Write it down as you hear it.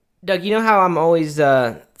Doug, you know how I'm always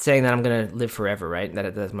saying that I'm going to live forever, right?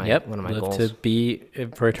 That's one of my goals. Live to be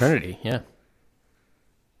for eternity, yeah.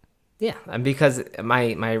 Yeah, and because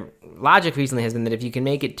my logic recently has been that if you can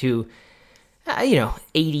make it to,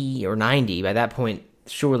 80 or 90, by that point,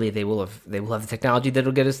 surely they will have the technology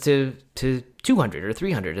that'll get us to 200 or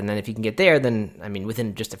 300, and then if you can get there, then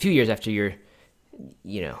within just a few years after you're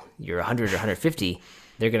 100 or 150,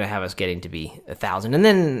 they're gonna have us getting to be 1,000, and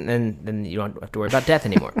then you don't have to worry about death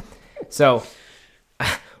anymore. So,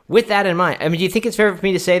 with that in mind, do you think it's fair for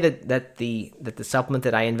me to say that the supplement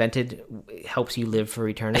that I invented helps you live for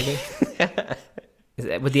eternity?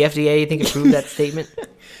 Would the FDA, you think, approve that statement?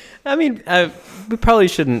 We probably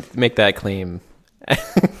shouldn't make that claim.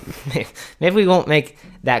 Maybe we won't make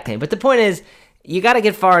that claim. But the point is, you got to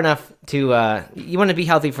get far enough to you want to be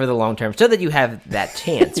healthy for the long term, so that you have that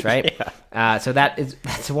chance, right? Yeah. So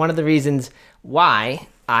that's one of the reasons why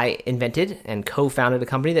I invented and co-founded a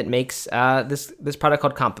company that makes this product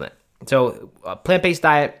called Complement. So a plant-based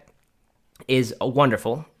diet is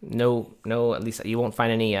wonderful. No, at least you won't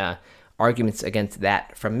find any arguments against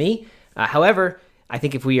that from me. However, I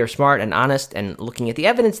think if we are smart and honest and looking at the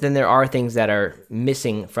evidence, then there are things that are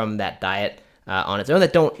missing from that diet on its own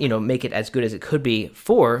that don't, make it as good as it could be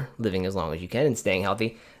for living as long as you can and staying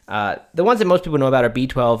healthy. The ones that most people know about are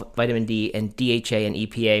B12, vitamin D, and DHA and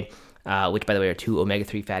EPA, which, by the way, are 2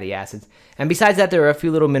 omega-3 fatty acids. And besides that, there are a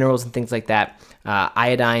few little minerals and things like that.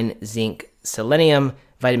 Iodine, zinc, selenium,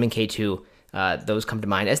 vitamin K2. Those come to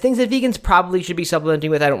mind as things that vegans probably should be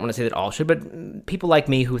supplementing with. I don't want to say that all should, but people like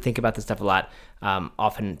me who think about this stuff a lot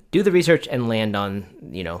often do the research and land on,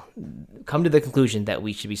 come to the conclusion that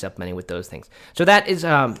we should be supplementing with those things. So that is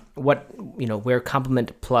where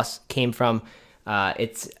Complement Plus came from.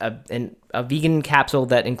 It's a vegan capsule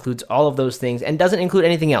that includes all of those things and doesn't include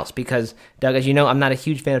anything else because, Doug, as you know, I'm not a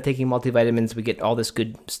huge fan of taking multivitamins. We get all this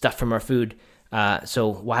good stuff from our food.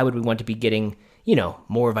 So why would we want to be getting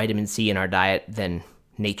more vitamin C in our diet than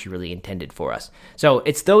nature really intended for us? So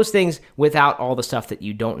it's those things without all the stuff that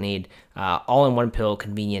you don't need, all in one pill,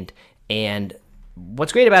 convenient. And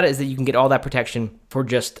what's great about it is that you can get all that protection for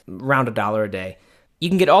just around $1 a day. You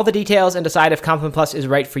can get all the details and decide if Complement Plus is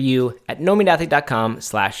right for you at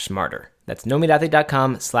nomeatathlete.com/smarter. That's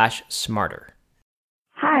nomeatathlete.com/smarter.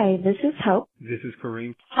 Hi, this is Hope. This is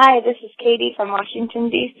Kareem. Hi, this is Katie from Washington,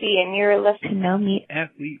 D.C., and you're listening to No Meat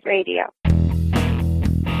Athlete Radio.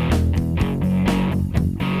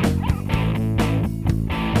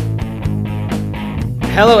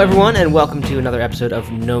 Hello, everyone, and welcome to another episode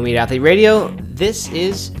of No Meat Athlete Radio. This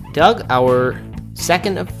is Doug, our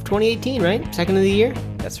second of 2018, right? Second of the year?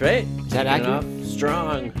 That's right. Is that accurate?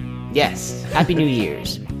 Strong. Yes. Happy New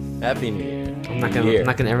Year's. Happy New Year. I'm not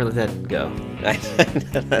gonna ever let that go.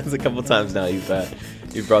 That's a couple times now you've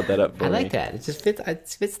brought that up for me. I like that. It just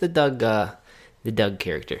fits the Doug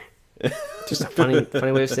character. Just a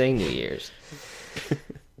funny way of saying New Year's.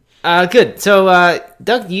 Good. So,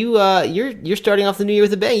 Doug, you're starting off the new year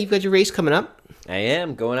with a bang. You've got your race coming up. I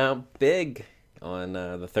am going out big on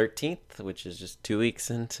the 13th, which is just 2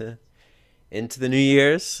 weeks into the New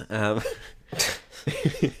Year's.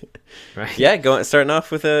 Right. Yeah, starting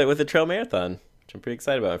off with a trail marathon, which I'm pretty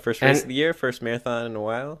excited about. First race of the year, first marathon in a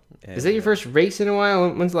while. And, is that your first race in a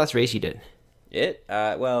while? When's the last race you did?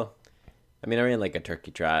 Well, I ran like a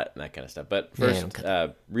turkey trot and that kind of stuff, but first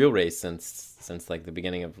real race since like the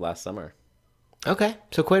beginning of last summer. Okay,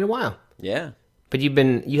 so quite a while. Yeah, but you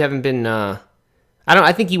haven't been.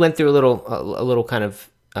 I think you went through a little kind of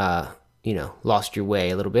lost your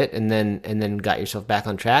way a little bit, and then got yourself back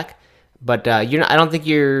on track. But you're not. I don't think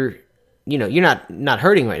you're not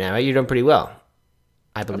hurting right now, right? You're doing pretty well,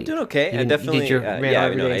 I believe. I'm doing okay. I definitely.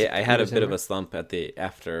 I had a bit of a slump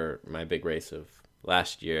after my big race of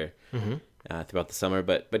last year, throughout the summer,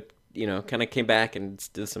 but kind of came back and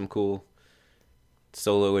did some cool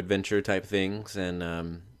solo adventure type things, and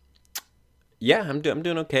I'm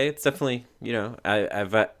doing okay. It's definitely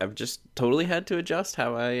I've just totally had to adjust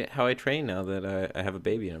how I train now that I have a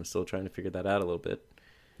baby, and I'm still trying to figure that out a little bit.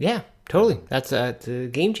 Yeah, totally. That's a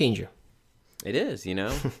game changer. It is,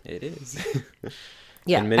 it is.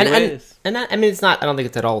 Yeah, in many ways. And that, it's not. I don't think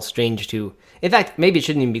it's at all strange to. In fact, maybe it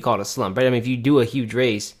shouldn't even be called a slump, right? If you do a huge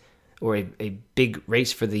race or a big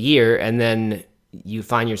race for the year, and then you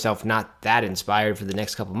find yourself not that inspired for the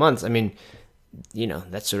next couple months,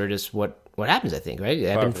 that's sort of just what happens. I think, right?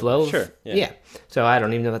 Ebb and flow. Sure. Yeah. So I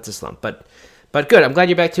don't even know if that's a slump, but good. I'm glad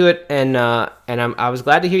you're back to it, and I was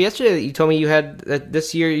glad to hear yesterday that you told me you had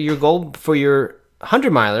this year your goal for your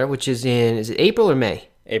 100-miler, which is it April or May?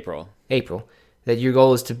 April. That your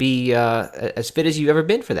goal is to be as fit as you've ever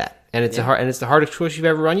been for that, and it's the hardest course you've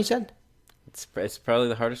ever run. You said. It's probably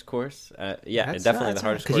the hardest course. Definitely the hardest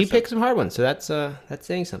course. Because you picked some hard ones, so that's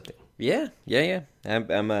saying something. Yeah.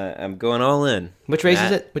 I'm going all in. Which race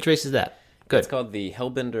is it? Which race is that? Good. It's called the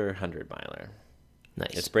Hellbender 100-miler.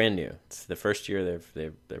 Nice. It's brand new. It's the first year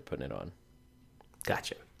they're putting it on.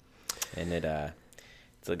 Gotcha. And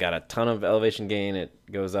it's got a ton of elevation gain. It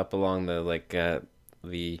goes up along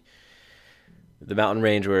the mountain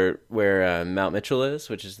range where Mount Mitchell is,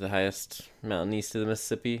 which is the highest mountain east of the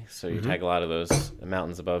Mississippi. So you tag a lot of those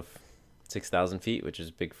mountains above 6,000 feet, which is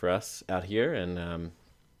big for us out here, and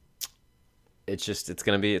it's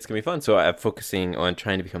gonna be fun. So I'm focusing on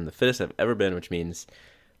trying to become the fittest I've ever been, which means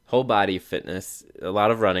whole body fitness, a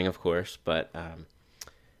lot of running, of course, but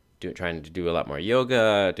trying to do a lot more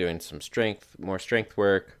yoga, doing some more strength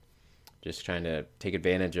work. Just trying to take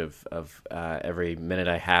advantage of every minute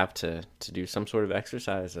I have to do some sort of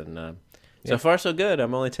exercise. And so far, so good.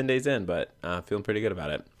 I'm only 10 days in, but feeling pretty good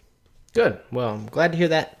about it. Good. Well, I'm glad to hear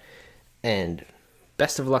that. And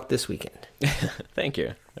best of luck this weekend. Thank you.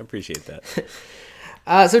 I appreciate that.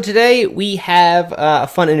 So today we have a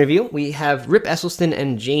fun interview. We have Rip Esselstyn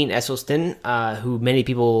and Jane Esselstyn, who many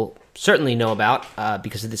people certainly know about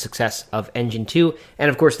because of the success of Engine 2.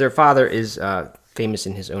 And, of course, their father is famous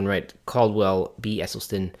in his own right, Caldwell B.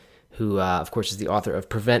 Esselstyn, who, of course, is the author of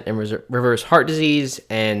Prevent and Reverse Heart Disease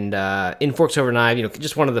and In Forks Over Knives,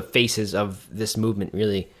 just one of the faces of this movement,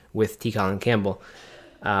 really, with T. Colin Campbell.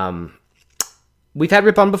 We've had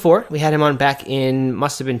Rip on before. We had him on back in,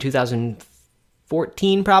 must have been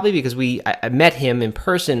 2014, probably, because I met him in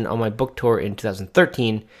person on my book tour in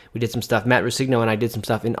 2013. We did some stuff. Matt Rusigno and I did some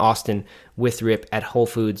stuff in Austin with Rip at Whole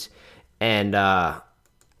Foods, and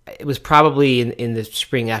it was probably in the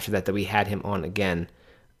spring after that we had him on again,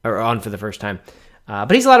 or on for the first time.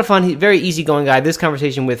 But he's a lot of fun. He's a very easygoing guy. This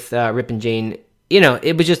conversation with Rip and Jane,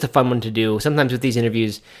 it was just a fun one to do. Sometimes with these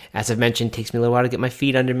interviews, as I've mentioned, it takes me a little while to get my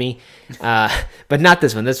feet under me. But not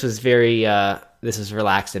this one. This was this is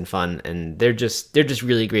relaxed and fun, and they're just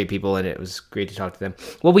really great people, and it was great to talk to them.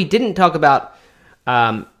 What we didn't talk about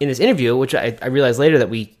in this interview, which I realized later that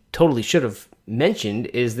we totally should have mentioned,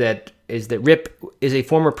 is that Rip is a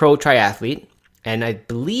former pro triathlete, and I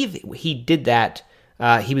believe he did that.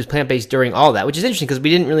 He was plant-based during all that, which is interesting because we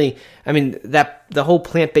didn't really, the whole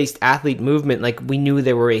plant-based athlete movement, we knew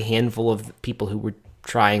there were a handful of people who were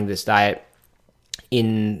trying this diet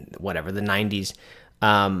in the 90s.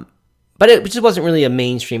 But it just wasn't really a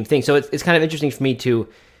mainstream thing. So it's kind of interesting for me to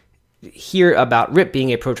hear about Rip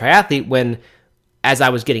being a pro triathlete when, as I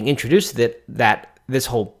was getting introduced to that this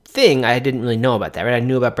whole thing, I didn't really know about that, right? I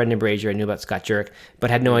knew about Brendan Brazier, I knew about Scott Jurek, but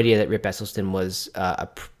had no idea that Rip Esselstyn was a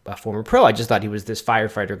former pro. I just thought he was this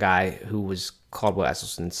firefighter guy who was Caldwell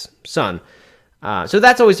Esselstyn's son. So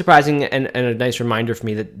that's always surprising and a nice reminder for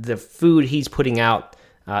me that the food he's putting out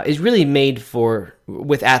is really made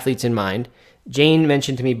with athletes in mind. Jane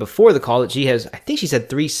mentioned to me before the call that she has, I think she said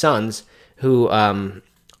 3 sons who are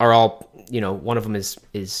all, one of them is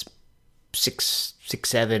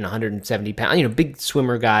 6'7", 170 pounds, big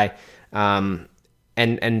swimmer guy,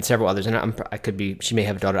 and several others. And she may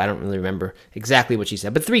have a daughter. I don't really remember exactly what she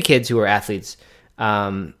said, but 3 kids who are athletes.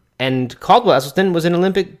 And Caldwell Esselstyn was an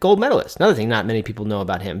Olympic gold medalist. Another thing not many people know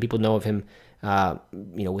about him. People know of him,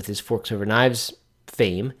 with his Forks Over Knives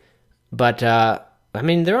fame, but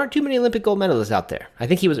there aren't too many Olympic gold medalists out there. I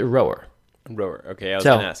think he was a rower. Okay. I was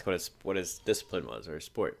going to ask what his discipline was or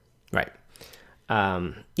sport. Right.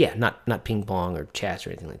 Not ping pong or chess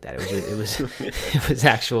or anything like that. It was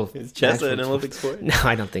actual. Is chess an Olympic sport? No,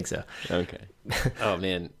 I don't think so. Okay. Oh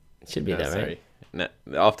man, should be that, right? No,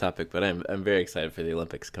 off topic, but I'm very excited for the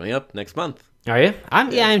Olympics coming up next month. Are you? I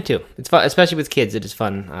am too. It's fun, especially with kids. It is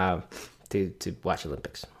fun to watch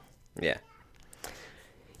Olympics. Yeah.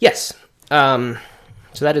 Yes.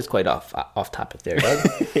 So that is quite off topic there, Doug.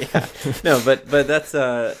 Yeah. No, but that's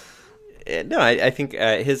I think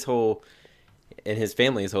his whole. And his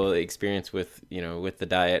family's whole experience with the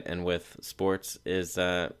diet and with sports is,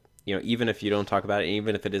 even if you don't talk about it,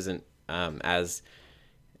 even if it isn't as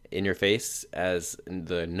in your face as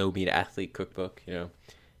the No Meat Athlete cookbook,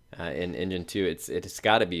 in Engine 2, it's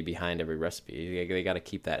got to be behind every recipe. They got to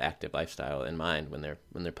keep that active lifestyle in mind when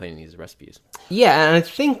they're planning these recipes. Yeah, and I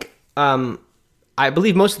think I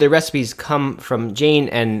believe most of their recipes come from Jane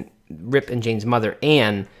and Rip and Jane's mother,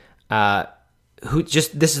 Anne.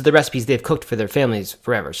 This is the recipes they've cooked for their families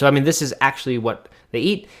forever. So, this is actually what they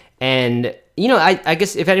eat. And, I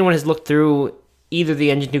guess if anyone has looked through either the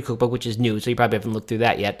Engine 2 cookbook, which is new, so you probably haven't looked through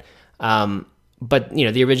that yet, but,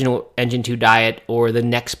 the original Engine 2 diet, or the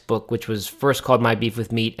next book, which was first called My Beef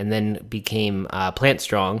with Meat and then became Plant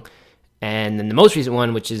Strong, and then the most recent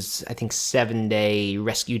one, which is I think 7-day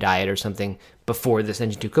rescue diet or something before this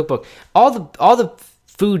Engine 2 cookbook. All the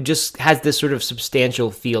food just has this sort of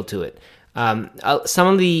substantial feel to it.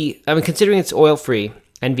 Considering it's oil free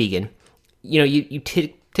and vegan, you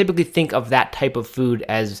typically think of that type of food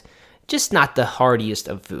as just not the heartiest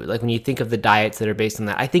of food. Like when you think of the diets that are based on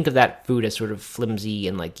that, I think of that food as sort of flimsy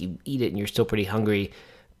and like you eat it and you're still pretty hungry.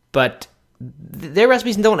 But their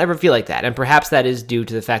recipes don't ever feel like that, and perhaps that is due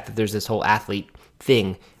to the fact that there's this whole athlete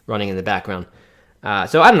thing running in the background.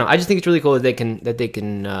 So I don't know. I just think it's really cool that they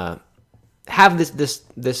can have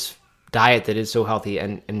this diet that is so healthy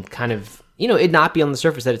and kind of it not be on the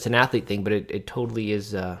surface that it's an athlete thing, but it totally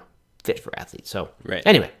is fit for athletes. So right.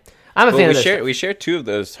 Anyway, I'm a fan of this. We shared 2 of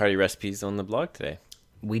those hearty recipes on the blog today.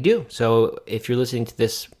 We do. So if you're listening to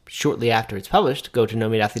this shortly after it's published, go to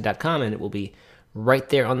nomeatathlete.com and it will be right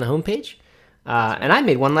there on the homepage. And I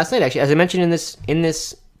made one last night, actually, as I mentioned in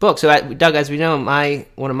this book. So, Doug, as we know,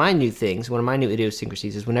 one of my new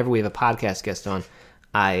idiosyncrasies is whenever we have a podcast guest on,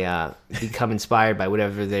 I become inspired by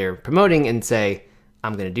whatever they're promoting and say,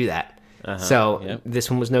 I'm going to do that. This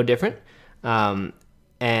one was no different.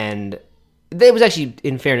 And it was actually,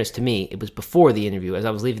 in fairness to me, it was before the interview, as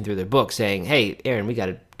I was leaving through their book, saying, hey, Aaron, we got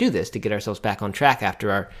to do this to get ourselves back on track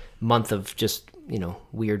after our month of just,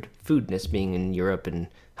 weird foodness being in Europe and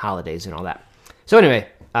holidays and all that. So anyway,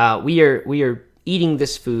 we are eating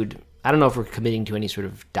this food. I don't know if we're committing to any sort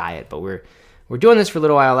of diet, but we're doing this for a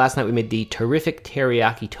little while. Last night we made the terrific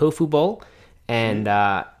teriyaki tofu bowl, and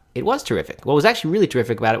it was terrific. What was actually really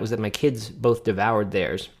terrific about it was that my kids both devoured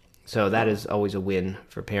theirs. So that is always a win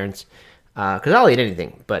for parents, because I'll eat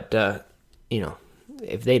anything, but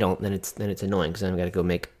if they don't, then it's annoying because then I've got to go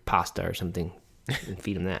make pasta or something and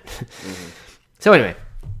feed them that. Mm-hmm. So anyway,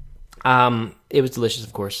 it was delicious,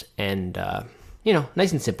 of course, and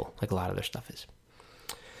nice and simple, like a lot of their stuff is.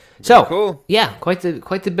 So cool. Yeah, quite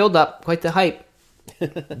the build up, quite the hype.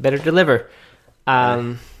 Better deliver.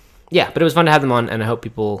 But it was fun to have them on, and I hope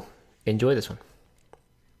people enjoy this one.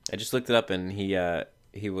 I just looked it up, and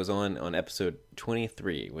he was on episode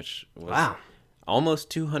 23, which was almost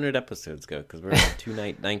 200 episodes ago, because we're on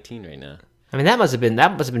 219 right now. I mean, that must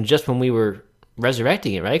have been just when we were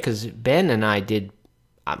resurrecting it, right? Because Ben and I did,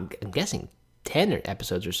 I'm guessing, 10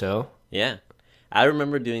 episodes or so. Yeah. I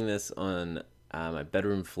remember doing this on my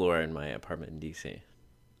bedroom floor in my apartment in D.C.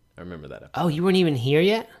 I remember that episode. Oh, you weren't even here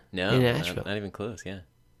yet? No, in Nashville. Not even close, yeah.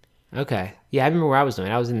 Okay. Yeah, I remember where I was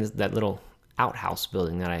doing. I was in that little outhouse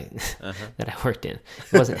building that I worked in.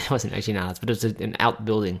 It wasn't actually an outhouse, but it was an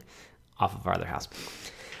outbuilding off of our other house.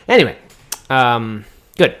 Anyway,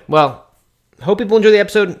 good. Well, hope people enjoy the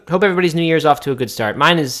episode. Hope everybody's New Year's off to a good start.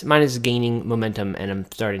 Mine is gaining momentum, and I'm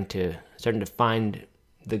starting to find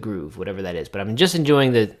the groove, whatever that is. But I'm just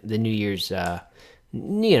enjoying the New Year's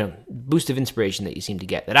boost of inspiration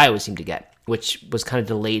that I always seem to get, which was kind of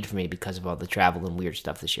delayed for me because of all the travel and weird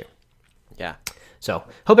stuff this year. Yeah. So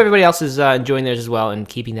hope everybody else is enjoying theirs as well and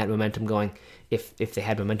keeping that momentum going if they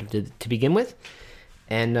had momentum to begin with.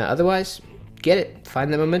 And otherwise, get it.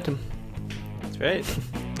 Find that momentum. That's right.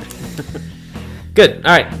 Good.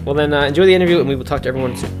 All right. Well, then enjoy the interview, and we will talk to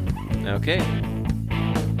everyone soon. Okay.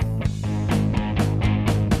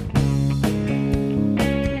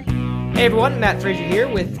 Hey everyone, Matt Frazier here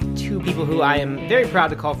with 2 people who I am very proud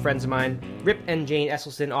to call friends of mine, Rip and Jane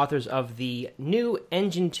Esselstyn, authors of the new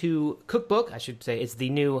Engine 2 cookbook. I should say it's The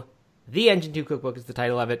Engine 2 cookbook is the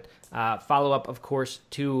title of it. Follow-up, of course,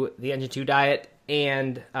 to the Engine 2 diet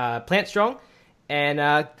and Plant Strong.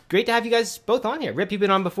 And great to have you guys both on here. Rip, you've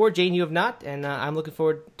been on before. Jane, you have not. And I'm looking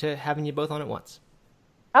forward to having you both on at once.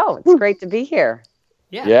 Oh, it's great to be here.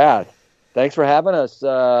 Yeah. Thanks for having us,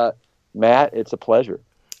 Matt. It's a pleasure.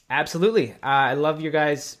 Absolutely. I love your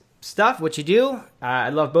guys' stuff, what you do. I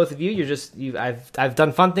love both of you. I've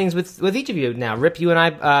done fun things with each of you now. Rip, you and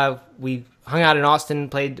I, we hung out in Austin,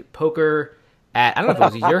 played poker at, I don't know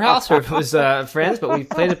if it was at your house or if it was friends, but we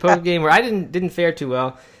played a poker game where I didn't fare too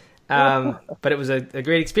well. But it was a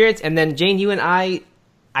great experience. And then Jane, you and I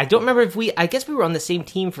don't remember if I guess we were on the same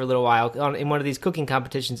team for a little while in one of these cooking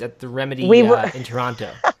competitions at the Remedy in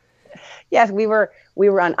Toronto. Yes, we were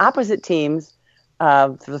on opposite teams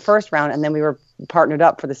for the first round, and then we were partnered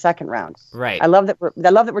up for the second round. Right. I love that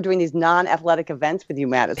we're doing these non-athletic events with you,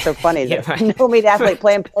 Matt. It's so funny. Yeah, right. No meat athlete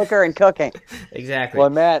playing poker and cooking. Exactly.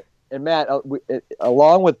 Well, Matt,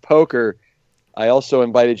 along with poker, I also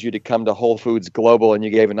invited you to come to Whole Foods Global, and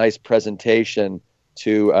you gave a nice presentation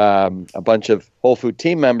to a bunch of Whole Food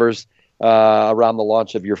team members around the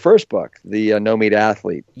launch of your first book, The No Meat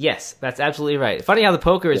Athlete. Yes, that's absolutely right. Funny how the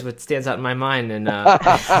poker is what stands out in my mind and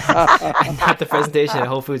not the presentation at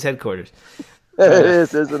Whole Foods headquarters. It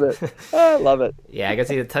is, isn't it? I love it. Yeah, I guess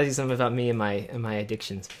it tells you something about me and my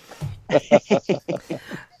addictions. All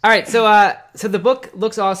right, so the book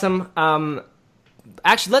looks awesome.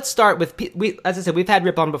 Actually, let's start with as I said, we've had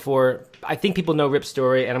Rip on before. I think people know Rip's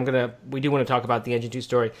story, and we do want to talk about the Engine 2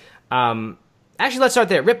 story. Actually, let's start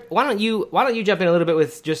there. Rip, why don't you jump in a little bit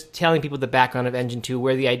with just telling people the background of Engine 2,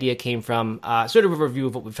 where the idea came from, sort of a review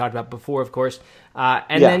of what we've talked about before, of course.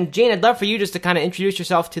 Then, Jane, I'd love for you just to kind of introduce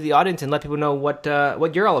yourself to the audience and let people know what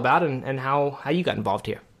you're all about and how you got involved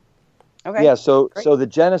here. Okay. Yeah, so the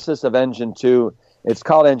genesis of Engine 2, it's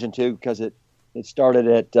called Engine 2 because it started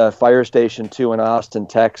at Fire Station 2 in Austin,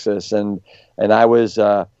 Texas, and I was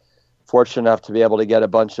fortunate enough to be able to get a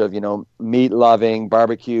bunch of meat-loving,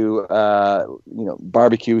 barbecue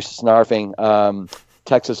snarfing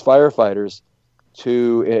Texas firefighters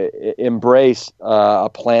to embrace a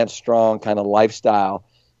plant-strong kind of lifestyle,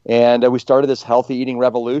 and we started this healthy eating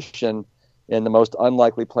revolution in the most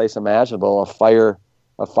unlikely place imaginable,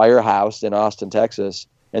 a firehouse in Austin, Texas,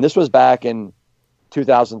 and this was back in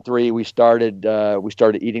 2003. We started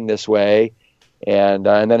eating this way, and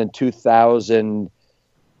then in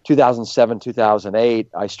 2007, 2008,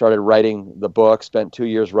 I started writing the book, spent 2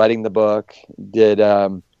 years writing the book, did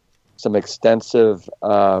some extensive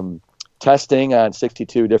testing on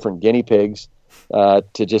 62 different guinea pigs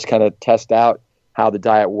to just kind of test out how the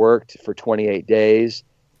diet worked for 28 days,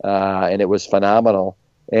 and it was phenomenal.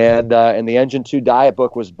 And the Engine 2 diet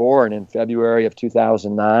book was born in February of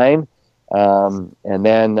 2009. And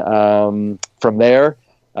then from there,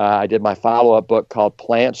 I did my follow-up book called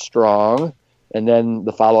Plant Strong. And then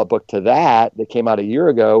the follow-up book to that came out a year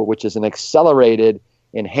ago, which is an accelerated,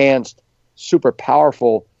 enhanced, super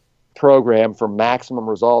powerful program for maximum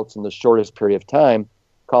results in the shortest period of time,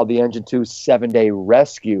 called the Engine 2 7-Day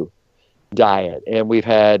Rescue Diet. And we've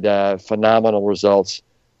had phenomenal results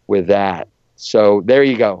with that. So there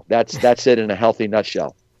you go. That's it in a healthy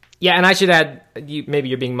nutshell. Yeah, and I should add, maybe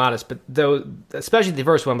you're being modest, but though, especially the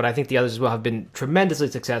first one, but I think the others as well have been tremendously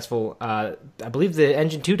successful. I believe the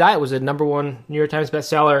Engine 2 diet was a #1 New York Times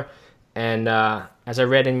bestseller, and as I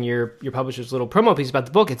read in your publisher's little promo piece about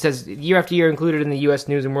the book, it says year after year included in the U.S.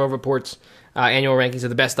 News and World Report's annual rankings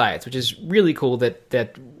of the best diets, which is really cool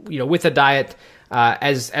that with a diet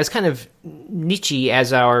as kind of niche-y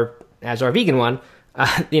as our vegan one.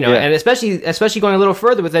 And especially going a little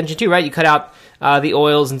further with Engine 2, right? You cut out the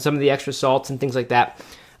oils and some of the extra salts and things like that.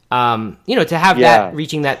 To have that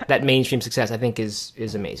reaching that mainstream success, I think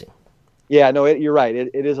is amazing. Yeah, no, you're right.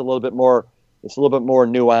 It is a little bit more. It's a little bit more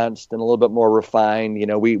nuanced and a little bit more refined.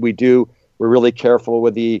 We're really careful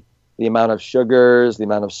with the amount of sugars, the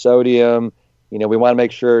amount of sodium. We want to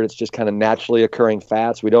make sure it's just kind of naturally occurring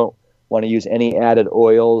fats. We don't want to use any added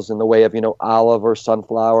oils in the way of olive or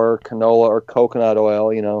sunflower, canola or coconut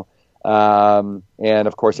oil, and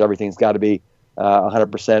of course everything's got to be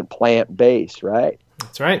 100% plant based, right?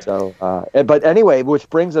 That's right. So, but anyway, which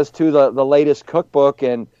brings us to the latest cookbook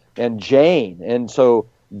and Jane. And so,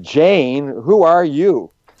 Jane, who are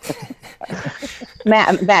you?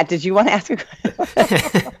 Matt, did you want to ask a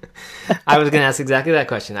question? I was going to ask exactly that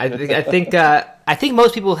question. I think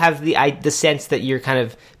most people have the sense that you're kind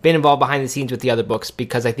of been involved behind the scenes with the other books,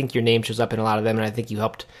 because I think your name shows up in a lot of them, and I think you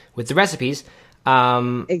helped with the recipes.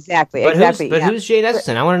 Exactly. Who's Jane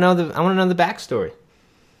Esselstyn? I want to know the backstory.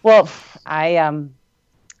 Well,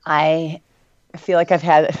 I feel like I've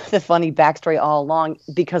had the funny backstory all along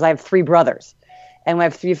because I have 3 brothers. And when I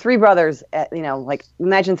have three brothers, like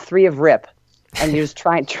imagine 3 of Rip, and you just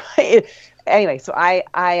try. Anyway, so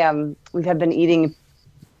we have been eating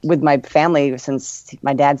with my family since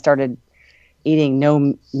my dad started eating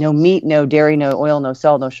no meat, no dairy, no oil, no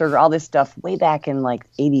salt, no sugar, all this stuff way back in like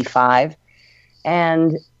 85.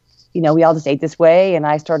 And, we all just ate this way. And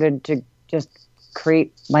I started to just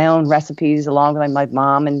create my own recipes along with my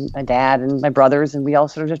mom and my dad and my brothers. And we all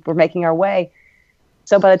sort of just were making our way.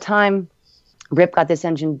 So by the time Rip got this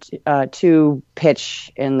Engine 2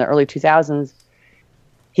 pitch in the early 2000s,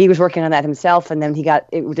 he was working on that himself, and then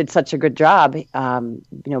it did such a good job, being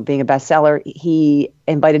a bestseller. He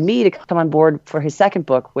invited me to come on board for his second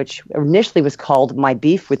book, which initially was called My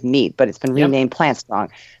Beef with Meat, but it's been renamed Plant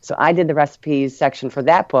Strong. So I did the recipes section for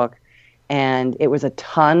that book, and it was a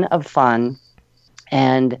ton of fun.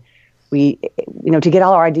 And we, to get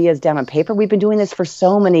all our ideas down on paper, we've been doing this for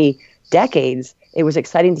so many decades. It was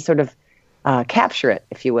exciting to sort of capture it,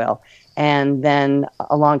 if you will. And then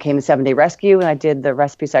along came the 7-Day Rescue, and I did the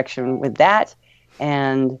recipe section with that.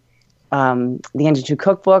 And the Engine 2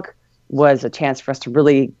 cookbook was a chance for us to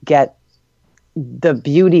really get the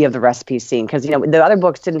beauty of the recipe scene. Because, the other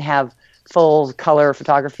books didn't have full color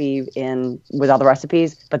photography with all the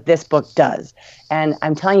recipes, but this book does. And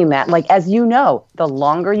I'm telling you, Matt, like, as you know, the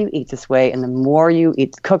longer you eat this way and the more you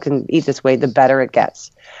cook and eat this way, the better it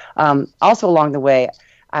gets. Also along the way,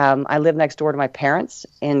 I live next door to my parents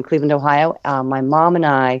in Cleveland, Ohio. My mom and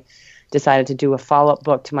I decided to do a follow-up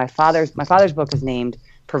book to my father's. My father's book is named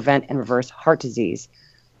Prevent and Reverse Heart Disease.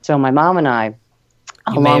 So my mom and I,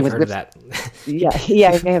 you may have heard of that. yeah,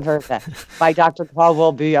 you may have heard of that. By Dr.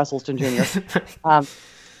 Caldwell B. Esselstyn Jr.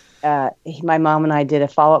 My mom and I did a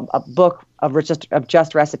follow-up book of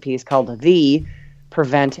just recipes called The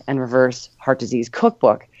Prevent and Reverse Heart Disease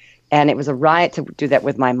Cookbook. And it was a riot to do that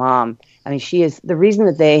with my mom. I mean, the reason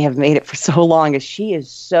that they have made it for so long is she is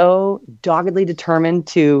so doggedly determined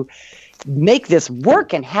to make this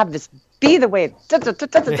work and have this be the way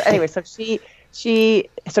it, anyway, so she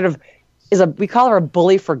sort of we call her a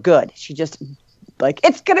bully for good. She just like,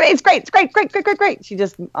 it's great. She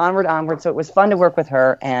just onward. So it was fun to work with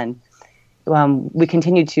her, and we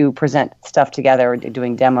continued to present stuff together,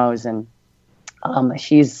 doing demos, and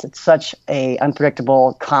she's such a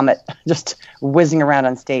unpredictable comet, just whizzing around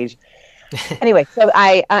on stage. Anyway, so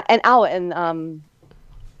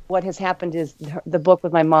what has happened is the book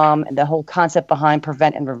with my mom and the whole concept behind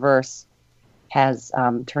Prevent and Reverse has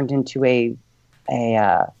turned into a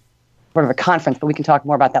sort of a conference, but we can talk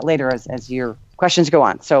more about that later as your questions go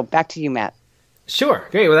on. So back to you, Matt. Sure.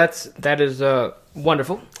 Great. Well, that is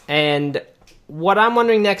wonderful. And what I'm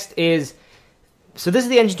wondering next is, so this is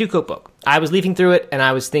the Engine 2 cookbook. I was leafing through it and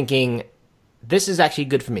I was thinking, this is actually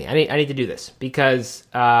good for me. I need to do this because,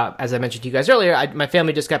 as I mentioned to you guys earlier, my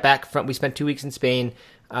family just got back we spent 2 weeks in Spain.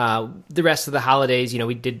 The rest of the holidays,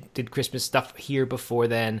 we did Christmas stuff here before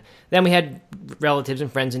then. Then we had relatives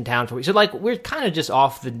and friends in town for a week. So like, we're kind of just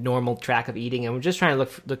off the normal track of eating, and we're just trying to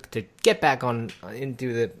look to get back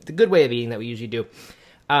into the good way of eating that we usually do.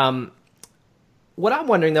 What I'm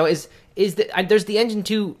wondering though is that there's the Engine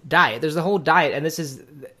 2 diet. There's the whole diet, and this is,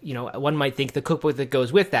 one might think the cookbook that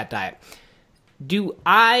goes with that diet. Do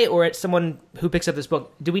I, or someone who picks up this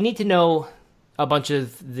book, do we need to know a bunch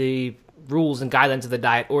of the rules and guidelines of the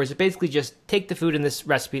diet, or is it basically just take the food in this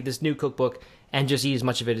recipe, this new cookbook, and just eat as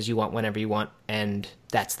much of it as you want whenever you want, and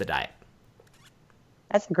that's the diet?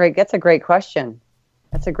 That's a great question.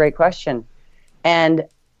 And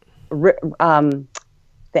the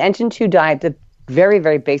Engine 2 diet, the very,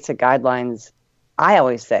 very basic guidelines, I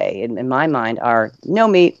always say, in my mind, are no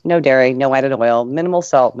meat, no dairy, no added oil, minimal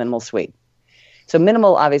salt, minimal sweet. So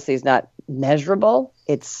minimal obviously is not measurable.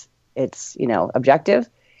 It's objective.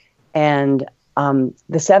 And the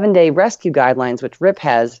 7-day rescue guidelines, which Rip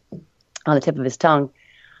has on the tip of his tongue,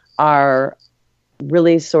 are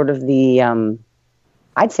really sort of the,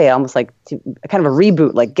 I'd say almost like kind of a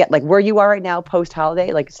reboot, like get like where you are right now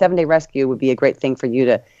post-holiday, like 7-day rescue would be a great thing for you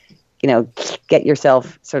to, get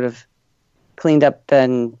yourself sort of cleaned up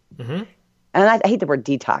and I hate the word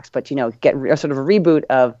detox, but, get sort of a reboot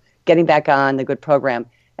of getting back on the good program.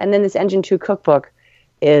 And then this Engine 2 cookbook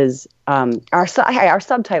is our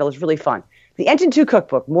subtitle is really fun. The Engine 2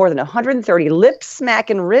 Cookbook, more than 130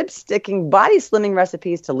 lip-smacking, rib-sticking, body-slimming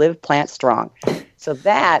recipes to live plant strong. So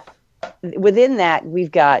within that,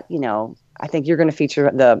 we've got, I think you're going to feature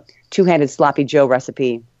the two-handed sloppy Joe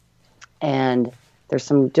recipe, and there's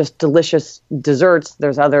some just delicious desserts.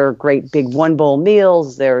 There's other great big one-bowl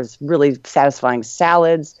meals. There's really satisfying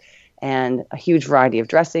salads and a huge variety of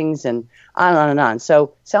dressings, and on and on and on.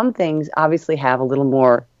 So some things obviously have a little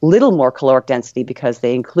more caloric density because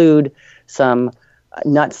they include some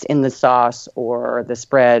nuts in the sauce or the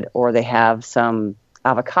spread, or they have some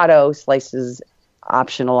avocado slices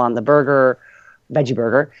optional on the burger, veggie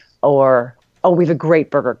burger, or, we have a great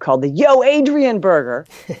burger called the Yo Adrian Burger,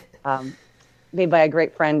 made by a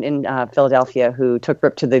great friend in Philadelphia who took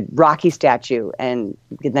Rip to the Rocky statue and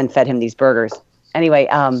then fed him these burgers. Anyway,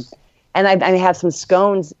 and I have some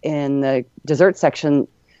scones in the dessert section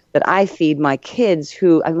that I feed my kids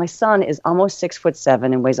my son is almost 6'7"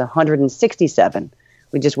 and weighs 167.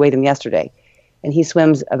 We just weighed him yesterday. And he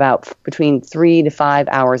swims about between 3 to 5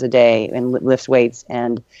 hours a day and lifts weights.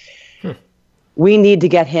 And we need to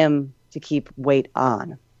get him to keep weight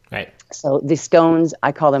on. Right. So the scones,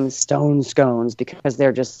 I call them stone scones because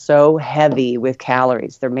they're just so heavy with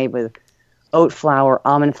calories. They're made with oat flour,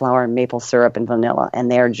 almond flour, maple syrup, and vanilla.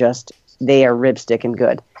 And they are rib sticking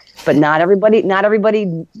good. But not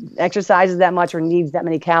everybody exercises that much or needs that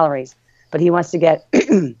many calories. But he wants to get,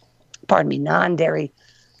 non-dairy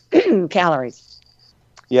calories.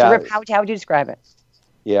 Yeah. So Rip, how would you describe it?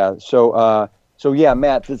 Yeah. So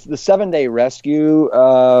Matt, the 7-day rescue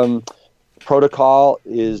protocol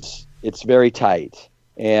it's very tight,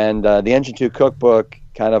 and the Engine 2 cookbook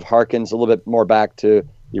kind of harkens a little bit more back to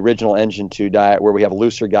the original Engine 2 diet, where we have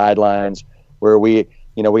looser guidelines, where we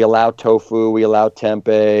allow tofu, we allow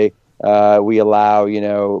tempeh, we allow,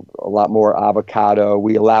 a lot more avocado,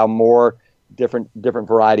 we allow more different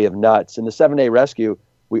variety of nuts. In the 7-Day Rescue,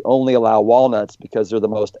 we only allow walnuts because they're the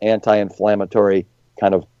most anti-inflammatory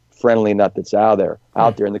kind of friendly nut that's out there.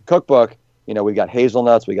 In the cookbook, we got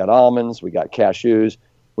hazelnuts, we got almonds, we got cashews.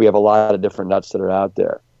 We have a lot of different nuts that are out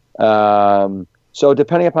there. So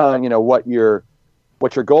depending upon, what your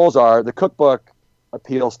goals are, the cookbook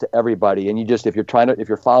appeals to everybody. And if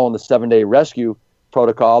you're following the 7-Day Rescue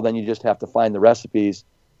protocol, then you just have to find the recipes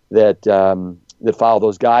that follow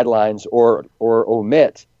those guidelines or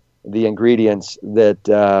omit the ingredients that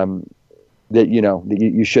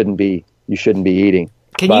you shouldn't be eating.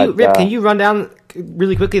 Can you run down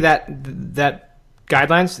really quickly that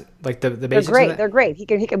guidelines, like the basics? They're great. He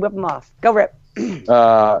can whip them off. Go, Rip.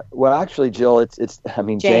 Well, actually, Jill,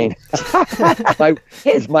 Jane.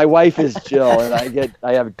 My wife is Jill, and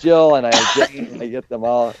I have Jill and I have Jane, and I get them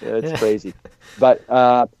all. It's crazy. But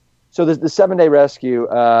so the 7-Day Rescue,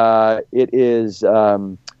 it is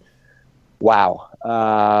wow.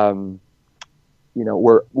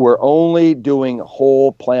 We're only doing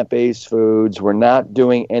whole plant-based foods. We're not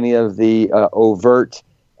doing any of the overt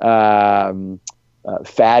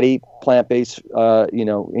fatty plant-based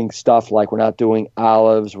stuff, like we're not doing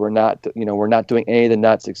olives, we're not doing any of the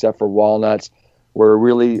nuts except for walnuts. We're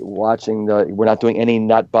really we're not doing any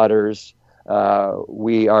nut butters.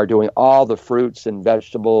 We are doing all the fruits and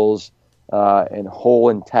vegetables and whole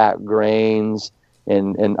intact grains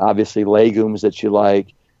and obviously legumes that you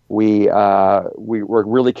like. We're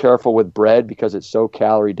really careful with bread because it's so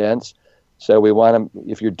calorie dense. So we want to,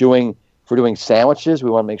 if we're doing sandwiches,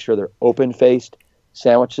 we want to make sure they're open-faced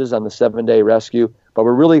sandwiches on the 7-Day Rescue, but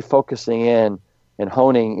we're really focusing in and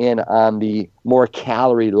honing in on the more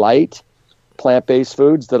calorie light plant-based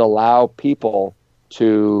foods that allow people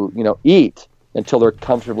to, eat until they're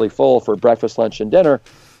comfortably full for breakfast, lunch, and dinner,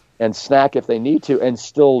 and snack if they need to, and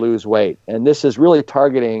still lose weight. And this is really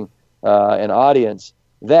targeting an audience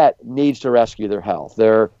that needs to rescue their health.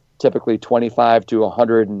 They're typically 25 to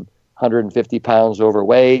 100 and 150 pounds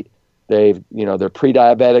overweight. They're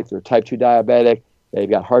pre-diabetic, they're type 2 diabetic, they've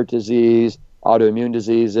got heart disease, autoimmune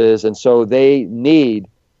diseases, and so they need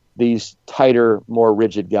these tighter, more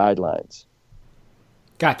rigid guidelines.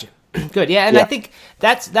 Gotcha. Good. Yeah, and I think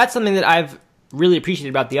that's something that I've really appreciated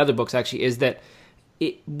about the other books, actually, is that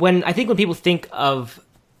when people think of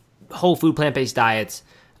whole food plant-based diets,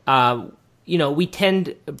 most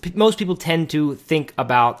people tend to think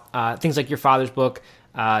about things like your father's book,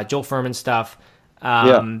 Joel Fuhrman stuff,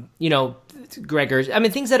 Gregor's. I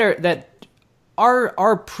mean, things that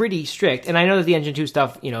are pretty strict. And I know that the Engine 2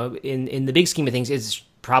 stuff, in the big scheme of things, is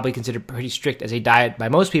probably considered pretty strict as a diet by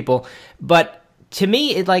most people. But to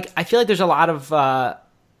me, I feel like there's a lot of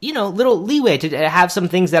little leeway to have some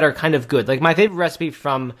things that are kind of good. Like my favorite recipe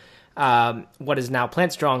from what is now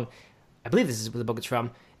Plant Strong, I believe this is what the book it's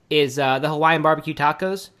from, is the Hawaiian barbecue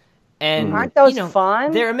tacos. And aren't those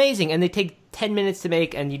fun? They're amazing, and they take 10 minutes to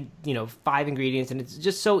make, and 5 ingredients, and it's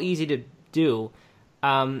just so easy to do.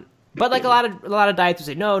 But like a lot of diets would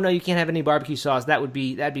say, no, you can't have any barbecue sauce. That'd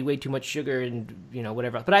be way too much sugar and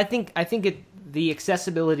whatever else. But I think the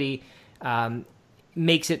accessibility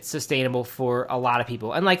makes it sustainable for a lot of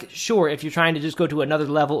people. And sure, if you're trying to just go to another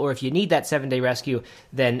level, or if you need that 7-day rescue,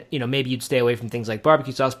 then maybe you'd stay away from things like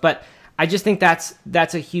barbecue sauce. But I just think that's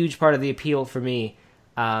a huge part of the appeal for me.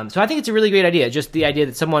 So I think it's a really great idea. Just the idea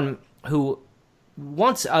that someone who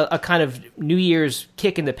wants a kind of New Year's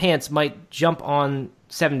kick in the pants might jump on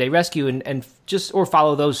 7-Day Rescue and or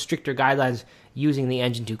follow those stricter guidelines using the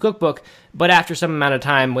Engine 2 cookbook. But after some amount of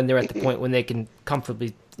time, when they're at the point when they can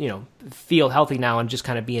comfortably, feel healthy now and just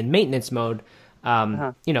kind of be in maintenance mode,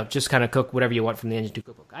 just kind of cook whatever you want from the Engine 2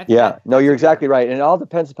 cookbook. You're exactly right. And it all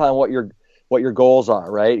depends upon what your goals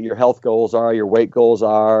are, right? Your health goals are, your weight goals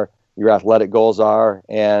are, your athletic goals are,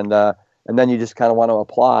 and then you just kind of want to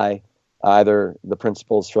apply either the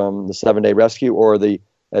principles from the 7-Day Rescue or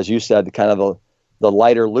as you said, the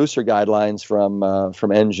lighter, looser guidelines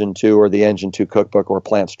from Engine 2 or the Engine 2 cookbook or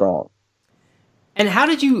Plant Strong. And how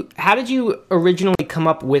did you originally come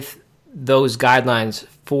up with those guidelines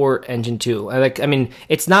for Engine 2?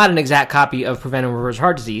 It's not an exact copy of Prevent and Reverse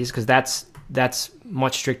Heart Disease, because that's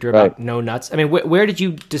much stricter about no nuts. I mean, where did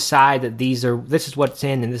you decide that this is what's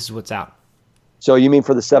in and this is what's out? So you mean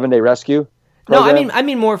for the 7-Day Rescue program? No, I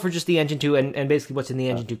mean more for just the Engine 2 and basically what's in the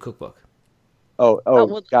Engine 2 cookbook.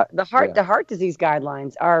 The heart disease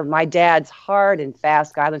guidelines are my dad's hard and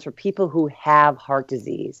fast guidelines for people who have heart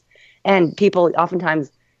disease. And people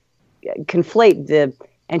oftentimes conflate the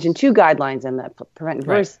Engine 2 guidelines and the Prevent and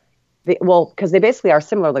Reverse. Because they basically are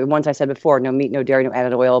similar, like the ones I said before: no meat, no dairy, no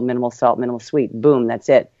added oil, minimal salt, minimal sweet. Boom, that's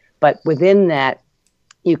it. But within that,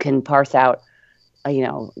 you can parse out,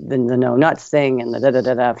 the no nuts thing and the da da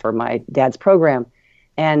da da for my dad's program.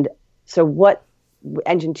 And so what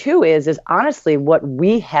Engine 2 is honestly what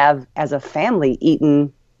we have as a family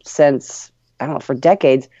eaten since, I don't know, for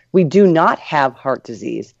decades. We do not have heart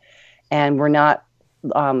disease, and we're not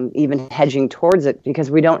even hedging towards it because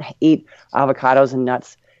we don't eat avocados and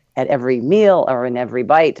nuts at every meal or in every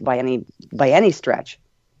bite by any stretch.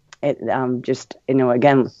 It just,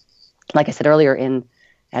 again, like I said earlier,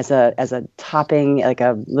 as a topping, like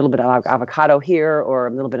a little bit of avocado here or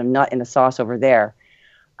a little bit of nut in a sauce over there.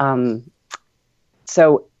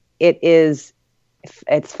 So it's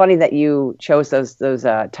funny that you chose those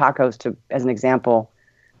tacos as an example,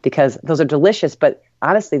 because those are delicious, but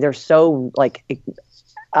honestly, they're so like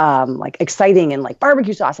exciting and like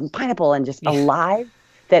barbecue sauce and pineapple and just alive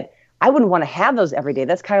that I wouldn't want to have those every day.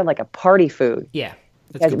 That's kind of like a party food. Yeah.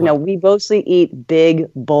 Because, we mostly eat big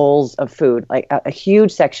bowls of food, like a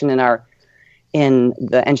huge section in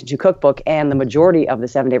the Engine 2 cookbook, and the majority of the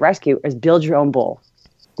 7-Day Rescue is build your own bowl.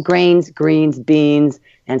 Grains, greens, beans,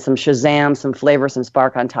 and some Shazam, some flavor, some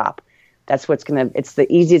spark on top. That's it's the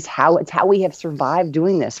easiest, it's how we have survived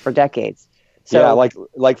doing this for decades. So, yeah,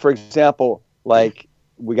 like for example, like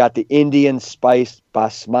we got the Indian spiced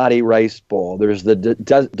basmati rice bowl. There's the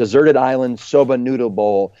deserted island soba noodle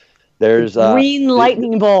bowl. There's green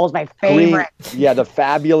lightning bowl is my favorite. The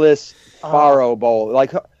fabulous farro bowl.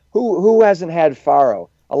 Like who hasn't had farro?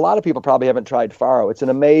 A lot of people probably haven't tried farro. It's an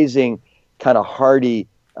amazing kind of hearty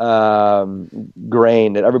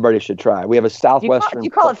grain that everybody should try. We have a southwestern. Do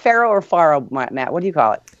you call it farro or farro, Matt? What do you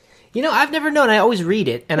call it? I've never known. I always read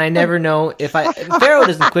it, and I never know if Pharaoh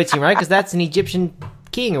doesn't quit you, right? Because that's an Egyptian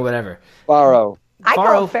king or whatever. Farro. I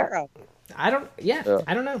call it Pharaoh. I don't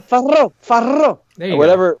know. Farro. There you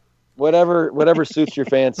go. Whatever suits your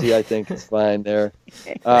fancy, I think is fine there.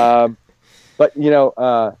 But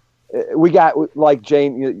we got, like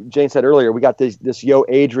Jane said earlier, we got this Yo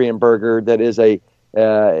Adrian burger that is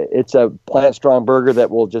it's a Plant Strong burger that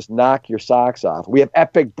will just knock your socks off. We have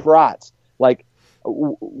epic brats. Like,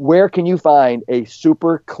 where can you find a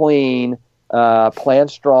super clean Plant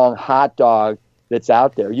Strong hot dog that's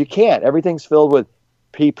out there? You can't. Everything's filled with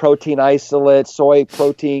pea protein isolates, soy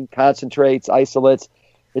protein concentrates, isolates.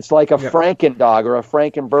 It's like a Franken dog or a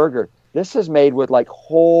Franken burger. This is made with like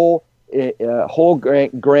whole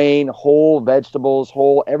grain, whole vegetables,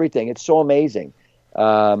 whole everything. It's so amazing.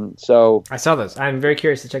 So I saw those. I'm very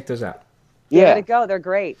curious to check those out. Give it a go. They're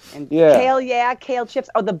great. And kale chips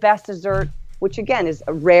are the best dessert, which again is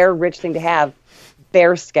a rare, rich thing to have.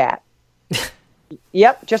 Bear scat.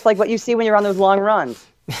 Yep, just like what you see when you're on those long runs.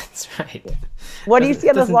 That's right. What do you see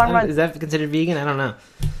on those long runs? Is that considered vegan? I don't know.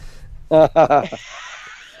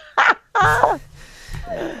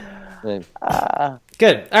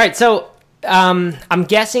 Good. All right. So I'm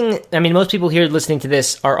guessing. I mean, most people here listening to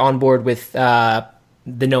this are on board with the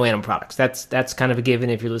no animal products. That's kind of a given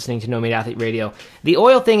if you're listening to No Meat Athlete Radio. The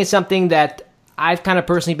oil thing is something that I've kind of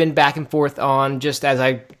personally been back and forth on, just as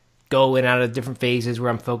I go in and out of different phases where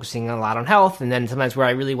I'm focusing a lot on health, and then sometimes where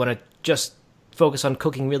I really want to just focus on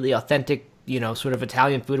cooking really authentic, sort of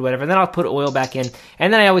Italian food or whatever, and then I'll put oil back in,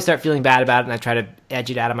 and then I always start feeling bad about it, and I try to edge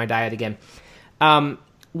it out of my diet again.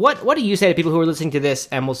 What do you say to people who are listening to this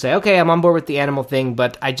and will say, okay, I'm on board with the animal thing,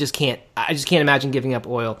 but I just can't imagine giving up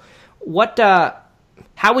oil.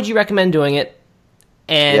 How would you recommend doing it,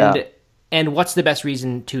 and what's the best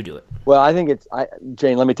reason to do it? Well, I think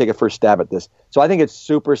Jane, let me take a first stab at this. So I think it's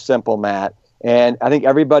super simple, Matt, and I think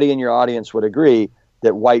everybody in your audience would agree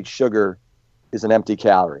that white sugar is an empty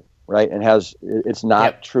calorie, right? And it's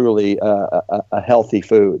not truly a healthy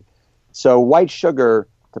food. So white sugar,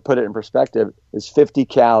 to put it in perspective, is 50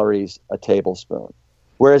 calories a tablespoon.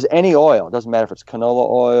 Whereas any oil, it doesn't matter if it's canola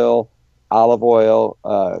oil, olive oil,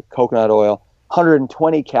 coconut oil,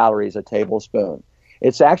 120 calories a tablespoon.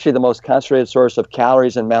 It's actually the most concentrated source of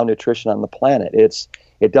calories and malnutrition on the planet.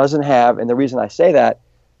 It doesn't have, and the reason I say that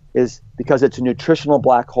is because it's a nutritional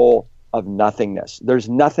black hole of nothingness. There's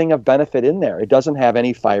nothing of benefit in there. It doesn't have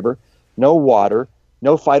any fiber, no water,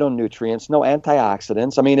 no phytonutrients, no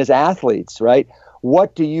antioxidants. I mean, as athletes, right?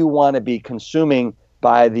 What do you want to be consuming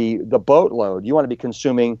by the boatload? You want to be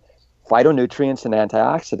consuming phytonutrients and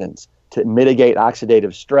antioxidants to mitigate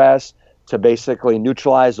oxidative stress, to basically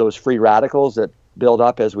neutralize those free radicals that build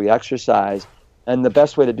up as we exercise. And the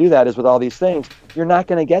best way to do that is with all these things. You're not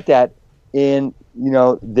going to get that in,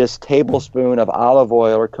 this tablespoon of olive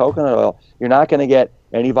oil or coconut oil, you're not going to get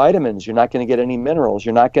any vitamins. You're not going to get any minerals.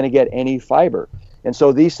 You're not going to get any fiber. And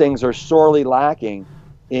so these things are sorely lacking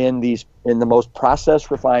in the most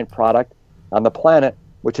processed, refined product on the planet,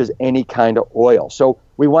 which is any kind of oil. So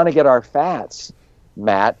we want to get our fats,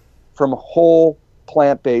 Matt, from whole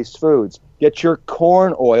plant-based foods. Get your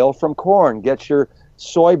corn oil from corn. Get your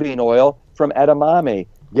soybean oil from edamame.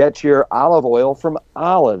 Get your olive oil from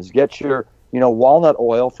olives. Get your walnut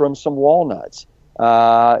oil from some walnuts.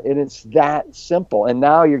 And it's that simple. And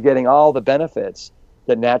now you're getting all the benefits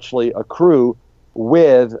that naturally accrue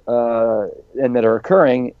with and that are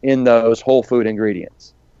occurring in those whole food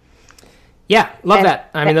ingredients. Yeah, love that.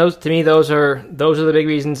 I mean, those are the big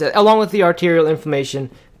reasons, along with the arterial inflammation.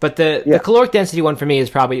 But the caloric density one for me is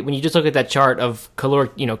probably when you just look at that chart of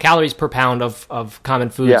caloric, calories per pound of common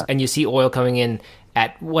foods, and you see oil coming in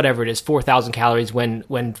at whatever it is, 4,000 calories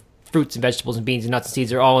when fruits and vegetables and beans and nuts and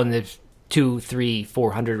seeds are all in the 200, 300,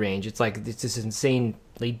 400 range. It's like it's this insanely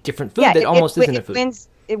different food that almost isn't a food.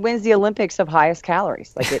 It wins the Olympics of highest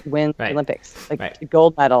calories. Like it wins the Olympics, the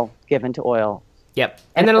gold medal given to oil. Yep.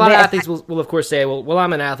 And then a lot of athletes will of course say, well,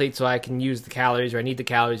 I'm an athlete, so I can use the calories or I need the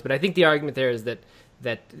calories. But I think the argument there is that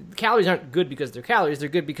calories aren't good because they're calories. They're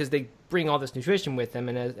good because they bring all this nutrition with them.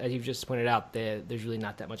 And as you've just pointed out, there's really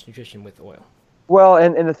not that much nutrition with oil. Well,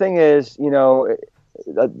 and the thing is,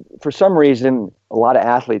 for some reason, a lot of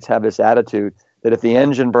athletes have this attitude that if the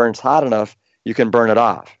engine burns hot enough, you can burn it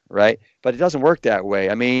off, right? But it doesn't work that way.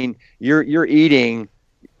 I mean, you're eating,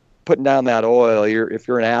 putting down that oil. If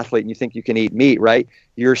you're an athlete and you think you can eat meat, right?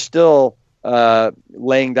 You're still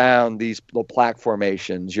laying down these little plaque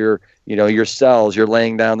formations. Your cells. You're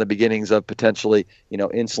laying down the beginnings of potentially,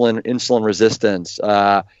 insulin resistance.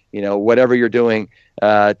 Whatever you're doing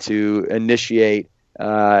to initiate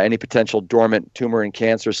any potential dormant tumor and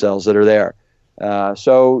cancer cells that are there.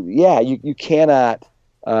 You cannot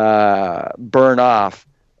burn off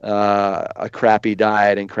a crappy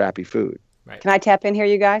diet and crappy food. Right. Can I tap in here,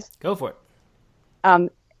 you guys? Go for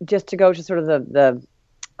it. Just to go to sort of the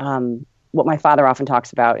what my father often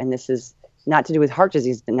talks about, and this is not to do with heart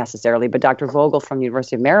disease necessarily, but Dr. Vogel from the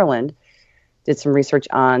University of Maryland did some research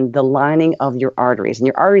on the lining of your arteries. And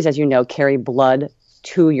your arteries, as you know, carry blood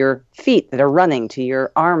to your feet that are running, to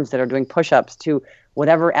your arms that are doing push-ups, to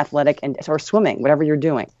whatever athletic or swimming, whatever you're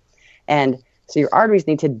doing. And so your arteries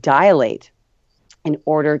need to dilate in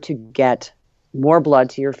order to get more blood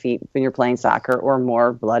to your feet when you're playing soccer, or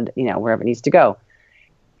more blood, wherever it needs to go.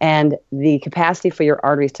 And the capacity for your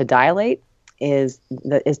arteries to dilate is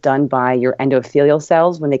done by your endothelial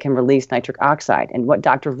cells when they can release nitric oxide. And what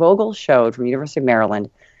Dr. Vogel showed from the University of Maryland,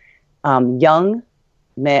 young,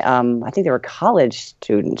 I think they were college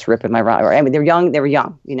students, Rip, am I wrong? Or, I mean, they were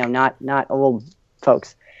young, not old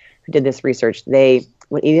folks who did this research. They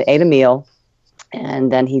ate a meal,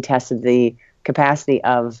 and then he tested the capacity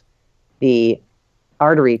of the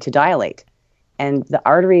artery to dilate. And the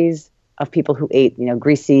arteries of people who ate,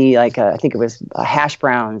 greasy, I think it was hash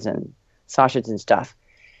browns and sausage and stuff,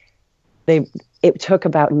 it took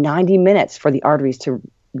about 90 minutes for the arteries to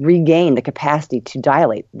regain the capacity to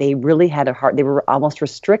dilate. They really had they were almost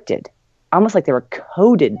restricted, almost like they were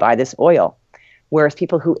coated by this oil. Whereas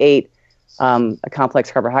people who ate a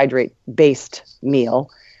complex carbohydrate-based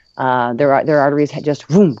meal, their arteries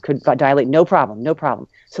could dilate, no problem.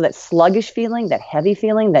 So that sluggish feeling, that heavy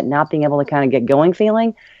feeling, that not being able to kind of get going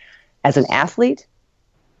feeling, as an athlete,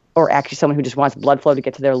 or actually someone who just wants blood flow to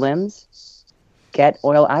get to their limbs, get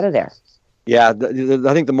oil out of there. Yeah,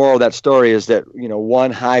 I think the moral of that story is that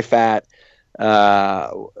one high-fat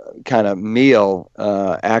kind of meal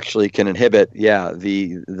actually can inhibit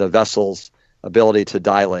the vessel's ability to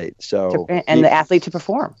dilate. So the athlete to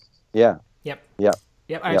perform. Yeah.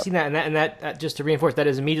 Yep, I've seen that, and that just to reinforce, that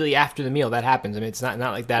is immediately after the meal that happens. I mean, it's not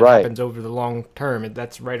like that happens over the long term.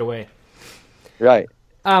 That's right away. Right.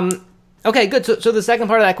 Okay, good. So the second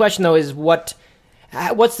part of that question, though, is what's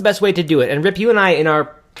the best way to do it? And Rip, you and I, in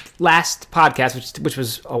our last podcast, which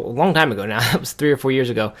was a long time ago now, it was 3 or 4 years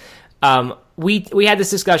ago, we had this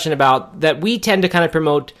discussion about that we tend to kind of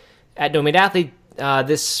promote at No Meat Athlete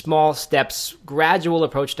this small steps, gradual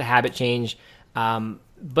approach to habit change.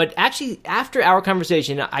 But actually, after our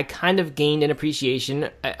conversation, I kind of gained an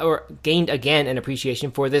appreciation, or gained again an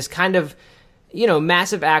appreciation for this kind of,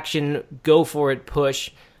 massive action, go for it,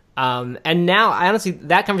 push. And now, I honestly,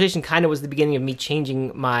 that conversation kind of was the beginning of me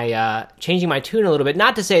changing my tune a little bit.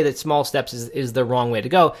 Not to say that small steps is the wrong way to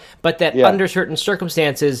go, but that under certain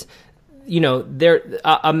circumstances,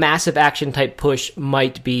 a massive action type push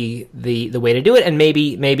might be the way to do it, and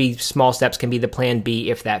maybe small steps can be the plan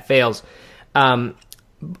B if that fails.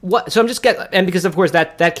 What? So I'm just and because of course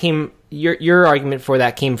that came your argument for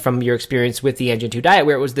that came from your experience with the Engine 2 diet,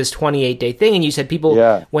 where it was this 28-day thing, and you said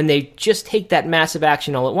people when they just take that massive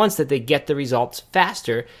action all at once, that they get the results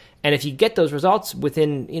faster. And if you get those results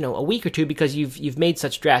within a week or two because you've made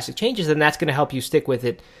such drastic changes, then that's going to help you stick with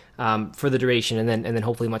it for the duration, and then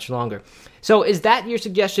hopefully much longer. So is that your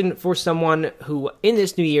suggestion for someone who in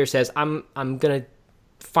this new year says I'm going to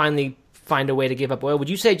finally find a way to give up oil? Would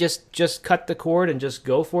you say just cut the cord and just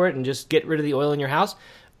go for it and just get rid of the oil in your house,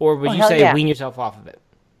 or would you say wean yourself off of it?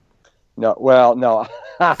 No,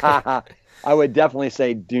 I would definitely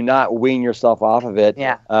say do not wean yourself off of it.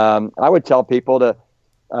 Yeah. I would tell people to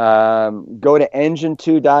go to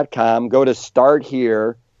engine2.com, go to Start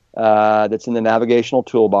Here, that's in the navigational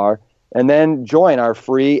toolbar, and then join our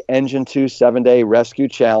free Engine 2 7-Day Rescue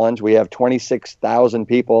Challenge. We have 26,000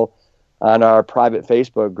 people on our private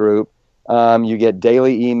Facebook group. You get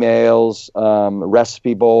daily emails,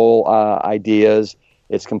 recipe bowl ideas.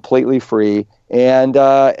 It's completely free, and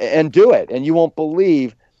do it. And you won't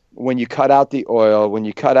believe when you cut out the oil, when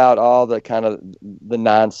you cut out all the kind of the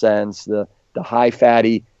nonsense, the high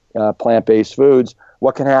fatty plant-based foods,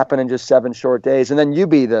 what can happen in just 7 short days. And then you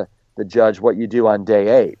be the judge what you do on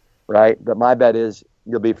day 8, right? But my bet is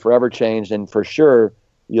you'll be forever changed, and for sure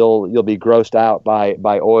you'll be grossed out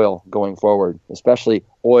by oil going forward, especially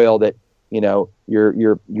oil that you're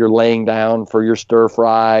laying down for your stir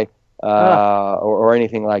fry or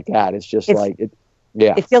anything like that. It's just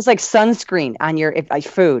it feels like sunscreen on your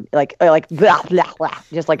food, like blah, blah, blah,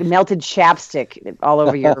 just like melted chapstick all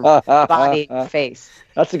over your body and face.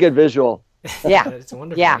 That's a good visual. Yeah, it's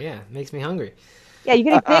wonderful. Yeah, it makes me hungry. Yeah,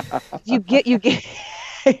 you get you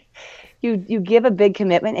give a big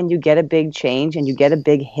commitment, and you get a big change, and you get a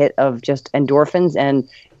big hit of just endorphins and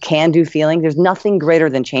can-do feeling. There's nothing greater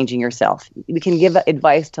than changing yourself. We can give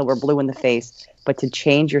advice till we're blue in the face, but to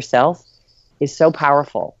change yourself is so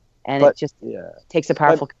powerful, and it just takes a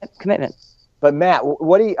powerful commitment. But Matt,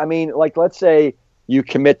 what do you? I mean, like, let's say you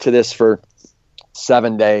commit to this for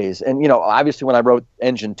 7 days, and obviously, when I wrote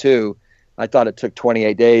Engine 2, I thought it took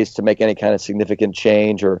 28 days to make any kind of significant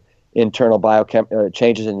change or internal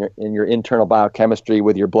changes in your internal biochemistry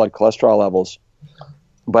with your blood cholesterol levels.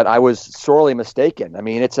 But I was sorely mistaken. I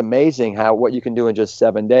mean, it's amazing what you can do in just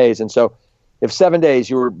 7 days. And so if 7 days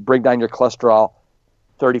you bring down your cholesterol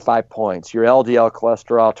 35 points, your LDL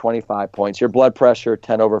cholesterol 25 points, your blood pressure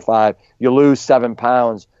 10/5, you lose 7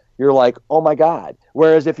 pounds, you're like, oh my God.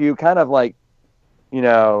 Whereas if you kind of like,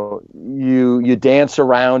 you dance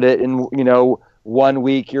around it, and 1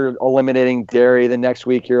 week you're eliminating dairy, the next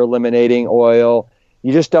week you're eliminating oil,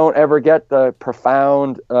 you just don't ever get the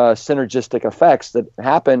profound synergistic effects that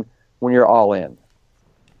happen when you're all in.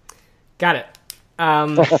 Got it.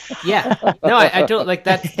 Yeah. No, I don't like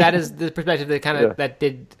that. That is the perspective that kind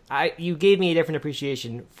of you gave me a different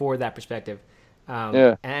appreciation for that perspective.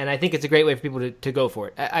 And I think it's a great way for people to go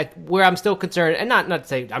for it. Where I'm still concerned, and not to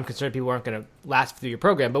say I'm concerned people aren't going to last through your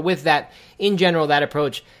program, but with that, in general, that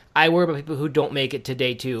approach, I worry about people who don't make it to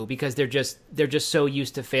day 2 because they're just so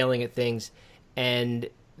used to failing at things, and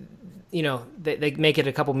they make it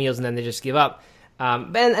a couple meals and then they just give up.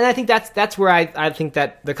 And I think that's where I think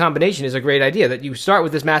that the combination is a great idea, that you start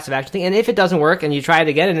with this massive action thing, and if it doesn't work and you try it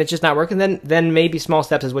again and it's just not working, then maybe small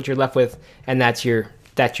steps is what you're left with, and that's your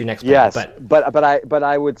next plan. Yes, but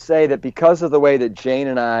I would say that because of the way that Jane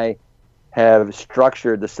and I have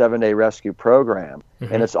structured the 7-Day Rescue Program,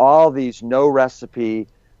 and it's all these no recipe,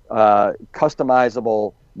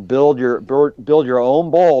 customizable, build your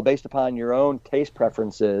own bowl based upon your own taste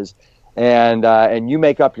preferences, and you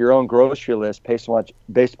make up your own grocery list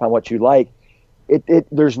based upon what you like.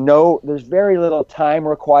 There's very little time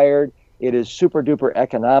required. It is super duper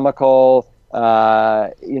economical.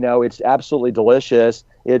 It's absolutely delicious.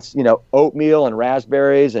 It's, oatmeal and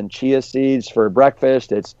raspberries and chia seeds for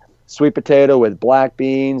breakfast. It's sweet potato with black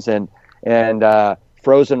beans and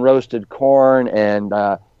frozen roasted corn and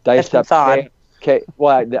diced up cake.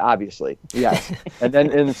 Well, obviously, yes. And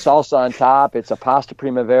then in salsa on top, it's a pasta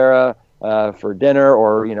primavera for dinner,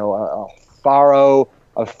 or a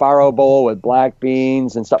farro bowl with black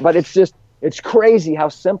beans and stuff. But it's crazy how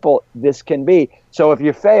simple this can be. So if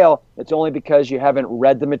you fail, it's only because you haven't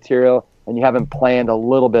read the material and you haven't planned a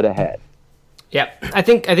little bit ahead. Yeah, I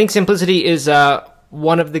think simplicity is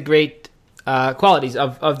one of the great qualities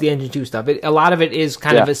of the Engine 2 stuff. A lot of it is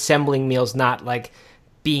kind of assembling meals, not like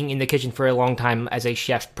being in the kitchen for a long time as a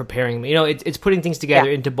chef preparing. It's putting things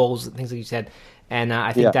together into bowls, things like you said. And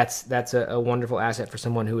I think that's a wonderful asset for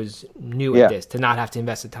someone who is new at this, to not have to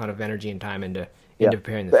invest a ton of energy and time into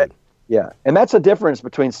preparing the food. Yeah, and that's a difference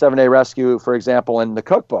between 7-Day Rescue, for example, and the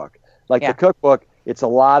cookbook. The cookbook, It's a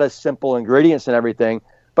lot of simple ingredients and everything,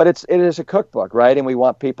 but it is a cookbook, right? And we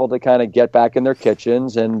want people to kind of get back in their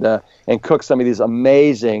kitchens and cook some of these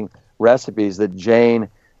amazing recipes that Jane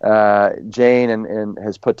and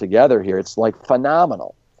has put together here. It's like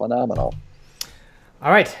phenomenal.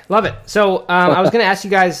 All right, love it. So I was going to ask you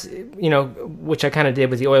guys, which I kind of did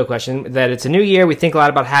with the oil question, that it's a new year. We think a lot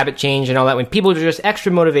about habit change and all that. When people are just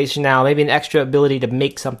extra motivation now, maybe an extra ability to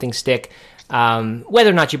make something stick, whether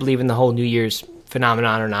or not you believe in the whole New Year's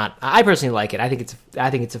phenomenon or not. I personally like it. I think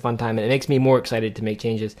it's a fun time, and it makes me more excited to make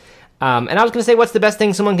changes. And I was going to say, what's the best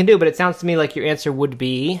thing someone can do? But it sounds to me like your answer would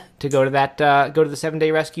be to go to the 7-Day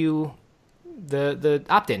Rescue, the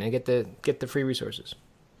opt-in, and get the free resources.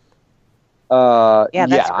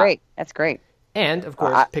 That's great. That's great. And of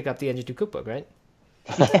course, pick up the NG2 cookbook, right?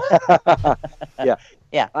 Yeah.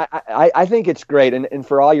 I think it's great, and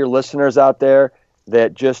for all your listeners out there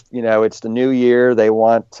that just it's the new year, they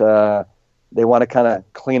want to kind of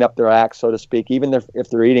clean up their act, so to speak. Even if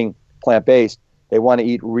they're eating plant-based, they want to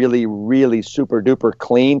eat really, really super duper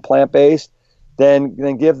clean plant-based. Then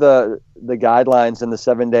give the guidelines and the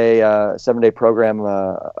 7-day program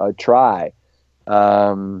a try.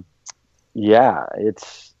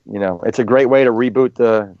 It's a great way to reboot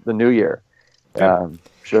the new year.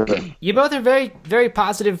 Sure. You both are very, very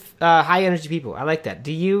positive, high energy people. I like that.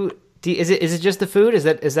 Is it just the food? Is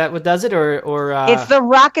that what does it, or it's the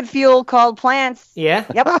rocket fuel called plants? Yeah.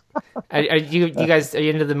 Yep. Are you guys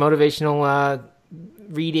into the motivational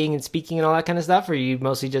reading and speaking and all that kind of stuff, or are you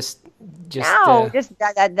mostly just just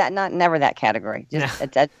that not never that category. Just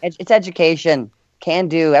it's education. Can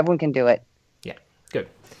do. Everyone can do it. Yeah. Good.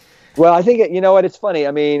 Well, I think it's funny.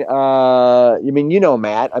 I mean,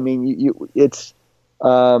 Matt. I mean, it's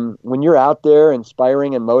when you're out there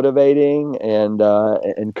inspiring and motivating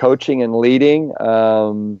and coaching and leading.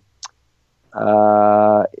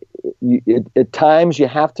 At times you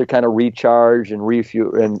have to kind of recharge and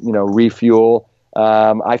refuel.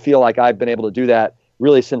 I feel like I've been able to do that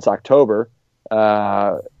really since October,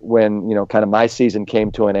 when kind of my season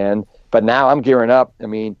came to an end. But now I'm gearing up. I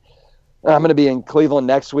mean, I'm going to be in Cleveland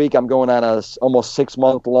next week. I'm going on a almost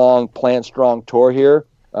 6-month-long Plant Strong tour here,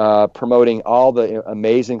 promoting all the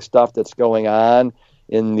amazing stuff that's going on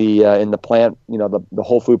in the plant, the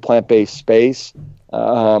whole food plant-based space.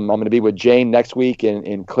 I'm going to be with Jane next week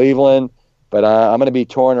in Cleveland, but I'm going to be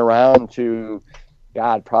touring around to,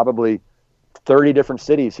 probably 30 different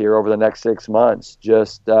cities here over the next 6 months,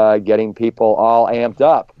 just getting people all amped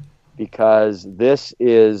up, because this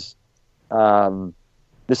is the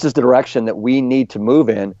direction that we need to move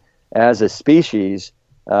in as a species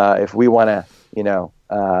if we want to,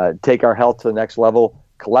 take our health to the next level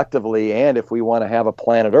collectively, and if we want to have a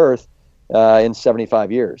planet Earth in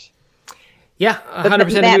 75 years. Yeah, 100%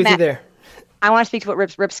 agree with you there. I want to speak to what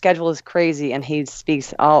Rip's schedule is crazy, and he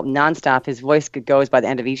speaks all nonstop. His voice goes by the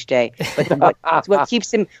end of each day. But what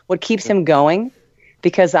keeps him going,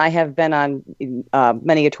 because I have been on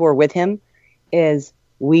many a tour with him, is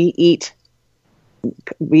we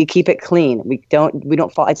keep it clean. We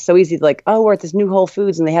don't fall. It's so easy to we're at this new Whole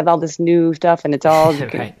Foods and they have all this new stuff and it's all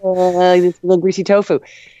right. This little greasy tofu.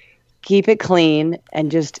 Keep it clean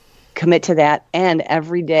and just commit to that. And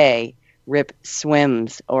every day, Rip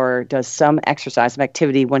swims or does some exercise, some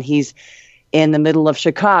activity when he's in the middle of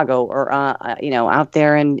Chicago or out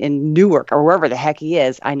there in Newark or wherever the heck he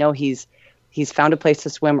is. I know he's found a place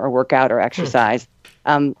to swim or work out or exercise.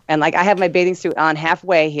 And I have my bathing suit on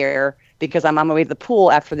halfway here, because I'm on my way to the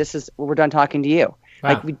pool after we're done talking to you.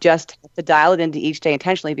 Wow. We just have to dial it into each day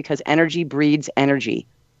intentionally, because energy breeds energy.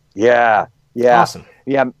 Yeah. Awesome.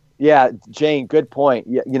 Yeah. Jane, good point.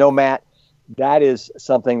 Matt, that is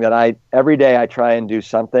something that every day I try and do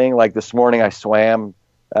something. Like this morning I swam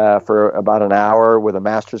for about an hour with a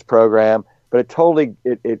master's program, but it totally,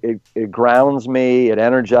 it grounds me, it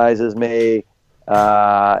energizes me,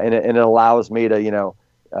 and it allows me to,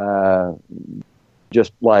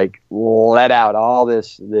 just let out all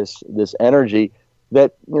this energy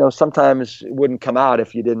that sometimes wouldn't come out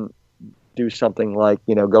if you didn't do something like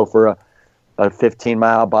go for a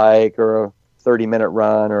 15-mile bike or a 30-minute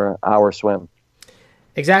run or an hour swim.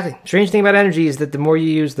 Exactly. Strange thing about energy is that the more you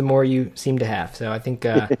use, the more you seem to have. So I think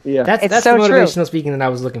that's so the motivational true. speaking that I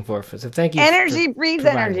was looking for. So thank you. Energy breeds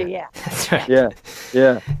energy. That. Yeah. That's right. Yeah.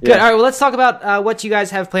 Good. All right. Well, let's talk about what you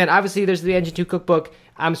guys have planned. Obviously, there's the NG2 cookbook.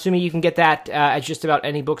 I'm assuming you can get that at just about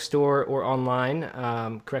any bookstore or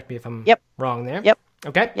online. Correct me if I'm wrong there. Yep.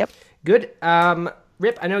 Okay. Yep. Good.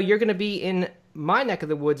 Rip, I know you're going to be in my neck of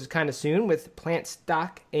the woods kind of soon with Plant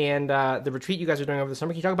Stock and the retreat you guys are doing over the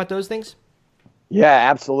summer. Can you talk about those things?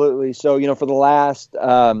 Yeah, absolutely. So, for the last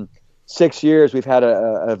 6 years we've had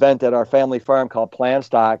an event at our family farm called Plant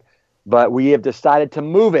Stock, but we have decided to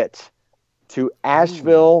move it to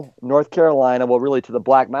Asheville, North Carolina, well, really to the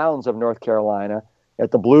Black Mountains of North Carolina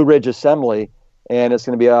at the Blue Ridge Assembly. And it's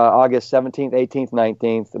going to be August 17th, 18th,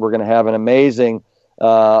 19th. We're going to have an amazing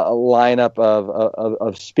lineup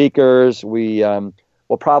of speakers.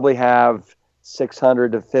 We'll probably have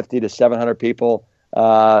 650 to 700 people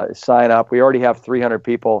sign up. We already have 300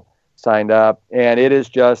 people signed up. And it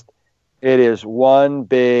is one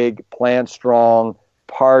big Plant Strong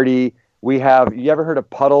party. You ever heard of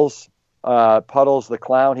Puddles? Puddles the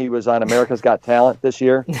clown? He was on America's Got Talent this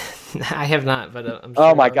year. I have not, but I'm sure.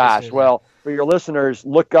 Oh my gosh! Well, for your listeners,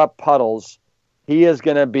 look up Puddles. He is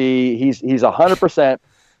going to be. He's 100%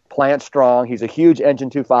 Plant Strong. He's a huge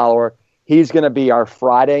Engine 2 follower. He's going to be our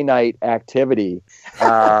Friday night activity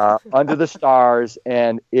under the stars,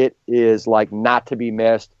 and it is like not to be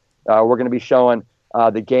missed. We're going to be showing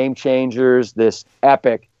the Game Changers, this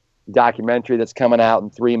epic documentary that's coming out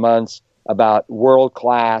in 3 months about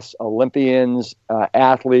world-class Olympians,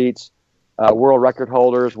 athletes, world record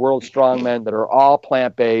holders, world strongmen that are all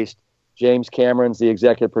plant-based. James Cameron's the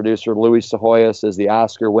executive producer. Louis Sahoyas is the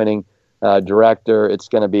Oscar-winning director. It's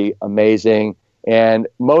going to be amazing. And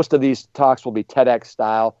most of these talks will be TEDx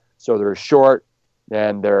style, so they're short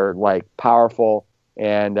and they're like powerful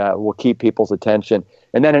and will keep people's attention.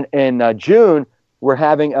 And then in June, we're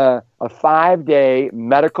having a 5-day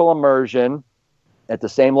medical immersion at the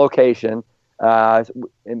same location,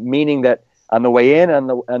 meaning that on the way in and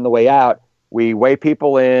the way out, we weigh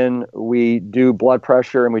people in, we do blood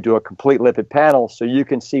pressure, and we do a complete lipid panel so you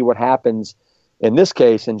can see what happens in this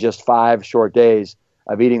case in just 5 short days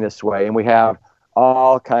of eating this way. And we have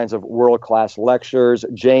all kinds of world-class lectures.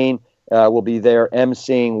 Jane will be there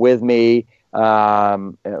emceeing with me.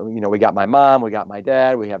 We got my mom, we got my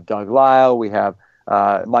dad, we have Doug Lyle, we have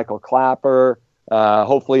Michael Clapper.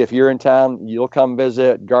 Hopefully, if you're in town, you'll come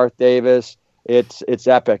visit. Garth Davis. It's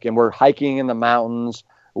epic, and we're hiking in the mountains.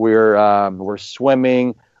 We're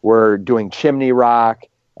swimming. We're doing chimney rock,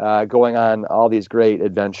 going on all these great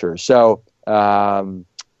adventures. So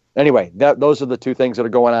anyway, those are the 2 things that are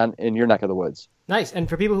going on in your neck of the woods. Nice. And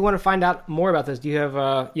for people who want to find out more about this, do you have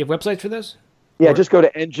websites for this? Yeah, just go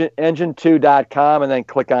to engine2.com and then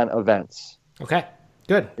click on events. Okay.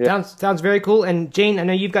 Good. Yeah. Sounds very cool. And Jane, I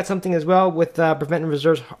know you've got something as well with Prevent and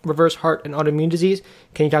Reverse Heart and Autoimmune Disease.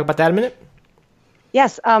 Can you talk about that a minute?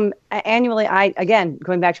 Yes. Annually,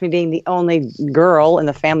 going back to me being the only girl in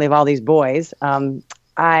the family of all these boys,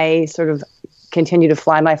 I sort of continue to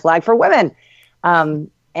fly my flag for women.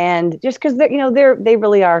 And just because they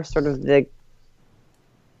really are sort of the,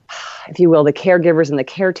 if you will, the caregivers and the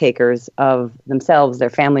caretakers of themselves, their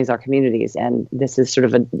families, our communities. And this is sort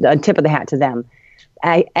of a tip of the hat to them.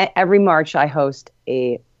 Every March, I host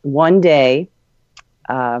a 1-day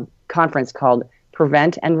conference called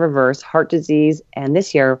Prevent and Reverse Heart Disease, and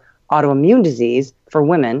this year, Autoimmune Disease for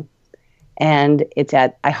Women. And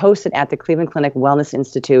I host it at the Cleveland Clinic Wellness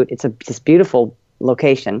Institute. It's this beautiful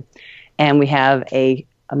location. And we have a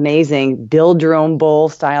amazing Build Your Own Bowl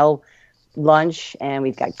style lunch, and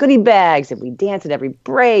we've got goodie bags, and we dance at every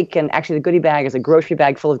break. And actually, the goodie bag is a grocery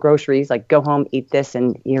bag full of groceries, like go home, eat this,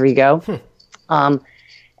 and here you go.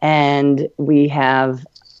 And we have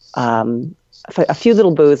a few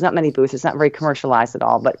little booths, not many booths. It's not very commercialized at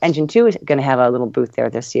all, but Engine 2 is going to have a little booth there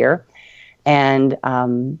this year. And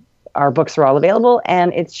our books are all available,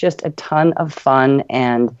 and it's just a ton of fun.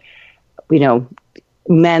 And,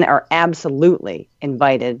 men are absolutely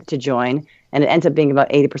invited to join, and it ends up being about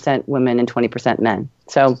 80% women and 20% men.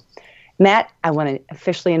 So, Matt, I want to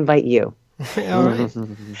officially invite you. All right.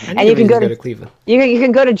 And you can go to Cleveland. You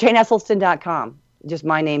can go to janeesselstyn.com, just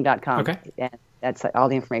myname.com. Okay. And that's all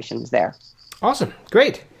the information is there. Awesome.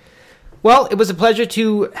 Great. Well, it was a pleasure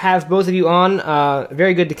to have both of you on.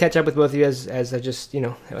 Very good to catch up with both of you as I just,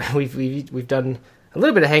 we've done a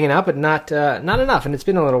little bit of hanging out, but not enough, and it's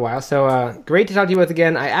been a little while. So great to talk to you both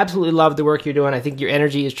again. I absolutely love the work you're doing. I think your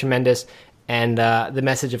energy is tremendous, and the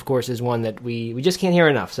message, of course, is one that we just can't hear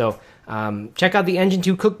enough. So check out the Engine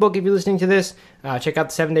 2 cookbook if you're listening to this. Check out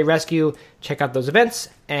the 7-Day Rescue. Check out those events,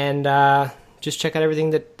 and just check out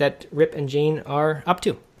everything that Rip and Jane are up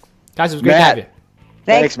to. Guys, it was great to have you.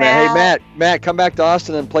 Thanks, man. Hey, Matt, come back to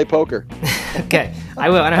Austin and play poker. Okay, I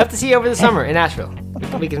will, and I hope to see you over the summer in Nashville.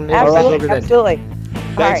 We can maybe absolutely.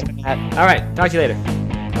 Thanks, All right. Matt. All right, talk to you later.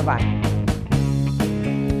 Bye-bye.